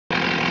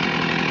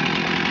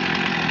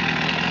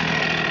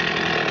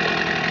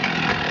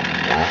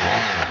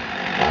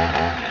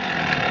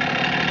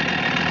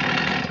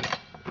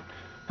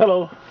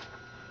Hello,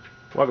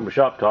 welcome to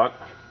Shop Talk.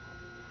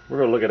 We're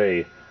going to look at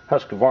a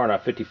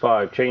Husqvarna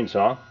 55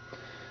 chainsaw.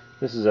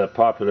 This is a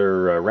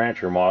popular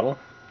rancher model.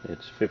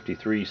 It's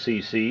 53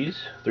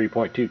 cc's,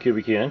 3.2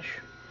 cubic inch.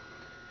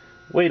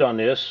 Weight on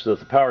this, the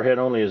power head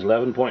only is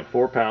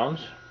 11.4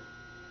 pounds.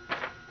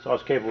 Saw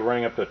is capable of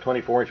running up to a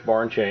 24-inch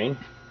bar and chain.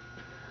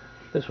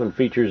 This one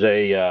features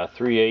a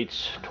 3/8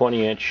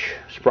 20-inch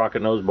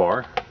sprocket nose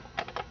bar.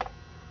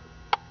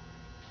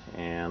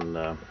 And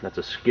that's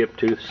a skip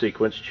tooth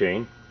sequence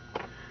chain.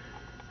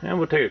 And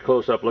we'll take a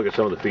close-up look at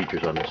some of the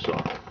features on this saw.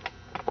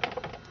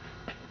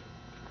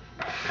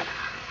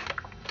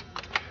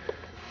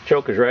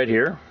 Choke is right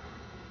here.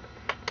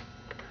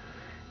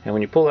 And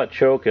when you pull that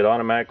choke, it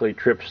automatically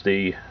trips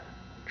the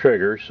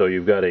trigger, so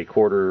you've got a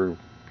little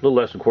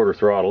less than quarter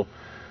throttle,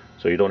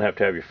 so you don't have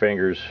to have your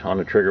fingers on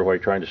the trigger while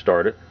you're trying to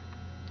start it.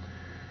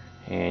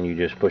 And you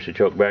just push the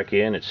choke back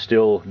in. It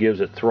still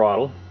gives it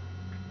throttle.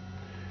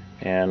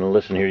 And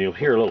listen here, you'll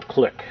hear a little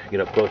click. Get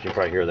up close, you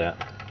probably hear that.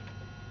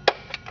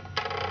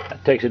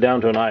 That takes it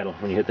down to an idle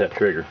when you hit that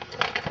trigger.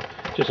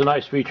 Just a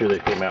nice feature they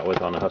came out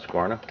with on the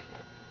Husqvarna.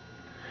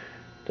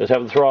 Does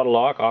have the throttle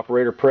lock,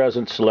 operator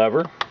presence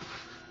lever.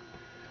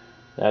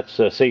 That's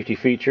a safety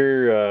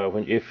feature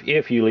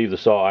if you leave the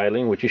saw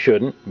idling, which you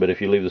shouldn't, but if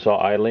you leave the saw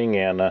idling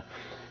and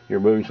you're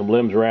moving some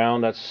limbs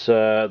around, that's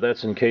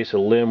in case a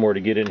limb were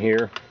to get in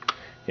here,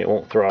 it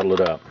won't throttle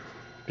it up.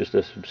 Just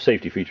a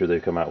safety feature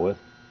they've come out with.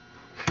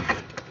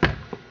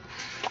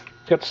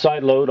 Got the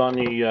side load on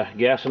the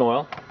gas and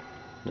oil.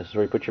 This is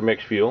where you put your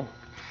mixed fuel.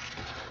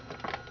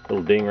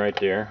 Little ding right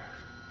there.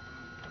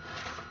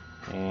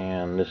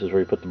 And this is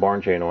where you put the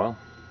barn chain oil.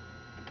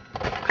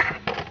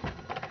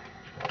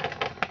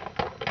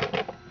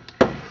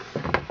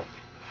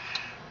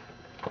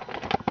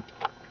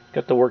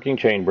 Got the working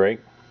chain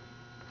brake.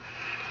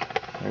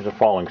 There's a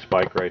falling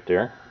spike right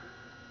there.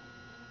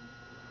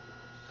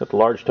 Got the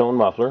large tone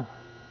muffler.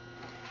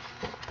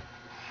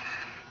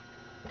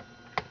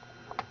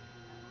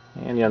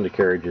 And the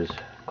undercarriage is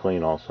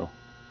clean also.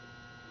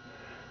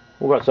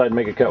 We'll go outside and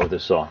make a cut with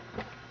this saw.